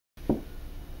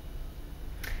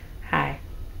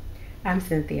I'm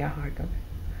Cynthia Hargum,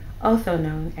 also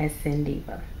known as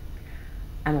CynDiva.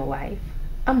 I'm a wife,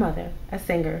 a mother, a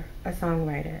singer, a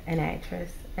songwriter, an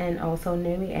actress, and also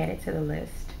newly added to the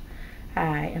list,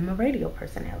 I am a radio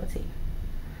personality.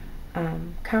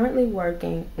 Currently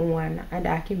working on a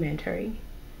documentary.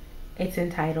 It's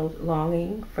entitled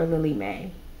Longing for Lillie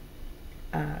Mae.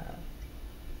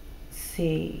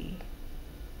 See,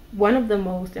 one of the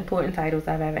most important titles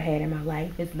I've ever had in my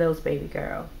life is Lil's Baby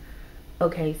Girl.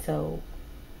 Okay, so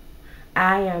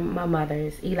I am my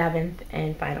mother's 11th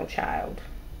and final child.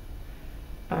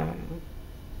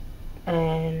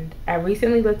 And I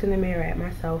recently looked in the mirror at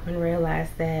myself and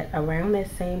realized that around that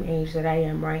same age that I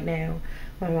am right now,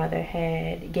 my mother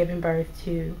had given birth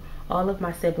to all of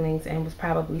my siblings and was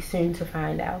probably soon to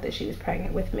find out that she was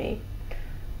pregnant with me.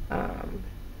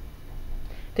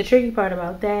 The tricky part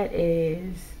about that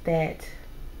is that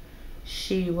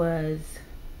she was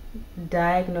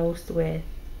diagnosed with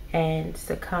and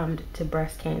succumbed to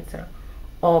breast cancer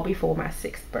all before my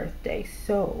 6th birthday.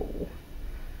 So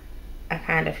I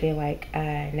kind of feel like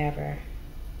I never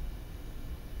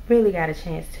really got a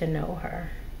chance to know her.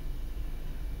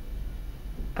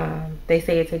 They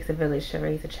say it takes a village to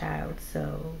raise a child,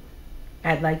 so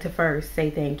I'd like to first say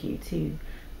thank you to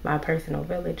my personal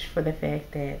village for the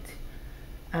fact that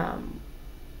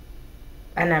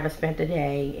I never spent a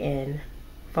day in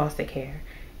foster care,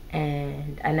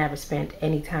 and I never spent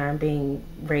any time being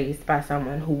raised by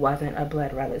someone who wasn't a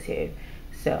blood relative.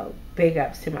 So big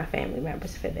ups to my family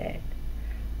members for that.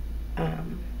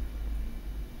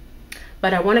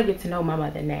 But I want to get to know my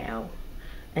mother now,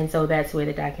 and so that's where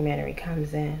the documentary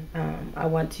comes in. I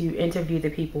want to interview the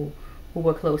people who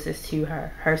were closest to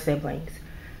her siblings,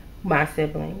 my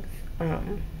siblings.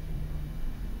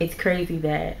 It's crazy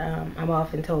that I'm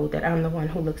often told that I'm the one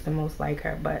who looks the most like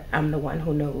her, but I'm the one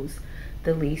who knows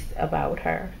the least about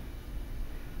her.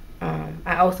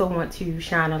 I also want to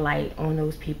shine a light on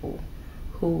those people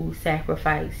who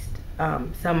sacrificed,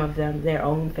 some of them, their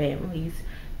own families,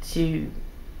 to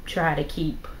try to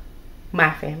keep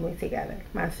my family together,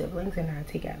 my siblings and I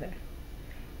together.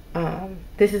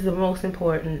 This is the most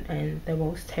important and the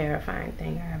most terrifying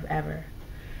thing I've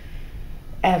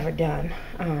ever done.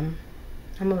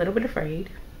 I'm a little bit afraid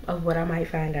of what I might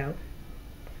find out.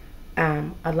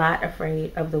 I'm a lot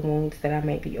afraid of the wounds that I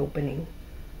may be opening.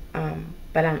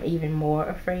 But I'm even more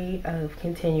afraid of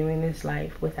continuing this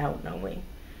life without knowing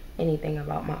anything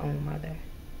about my own mother.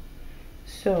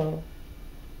 So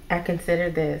I consider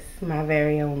this my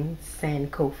very own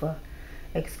Sankofa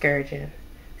excursion.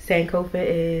 Sankofa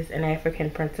is an African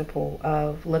principle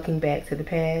of looking back to the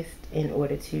past in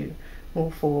order to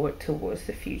move forward towards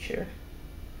the future.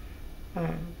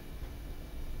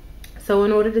 So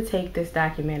in order to take this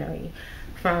documentary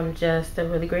from just a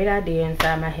really great idea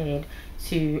inside my head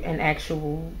to an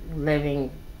actual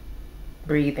living,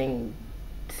 breathing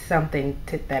something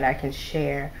that I can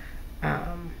share,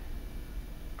 I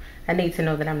need to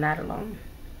know that I'm not alone.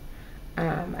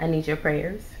 I need your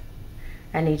prayers.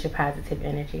 I need your positive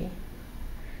energy.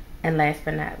 And last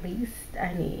but not least,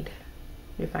 I need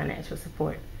your financial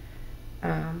support.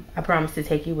 I promise to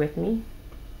take you with me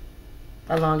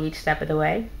along each step of the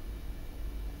way.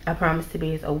 I promise to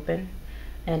be as open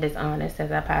and as honest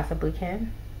as I possibly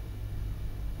can.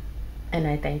 And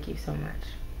I thank you so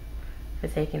much for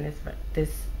taking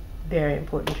this very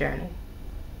important journey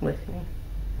with me.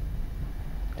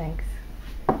 Thanks.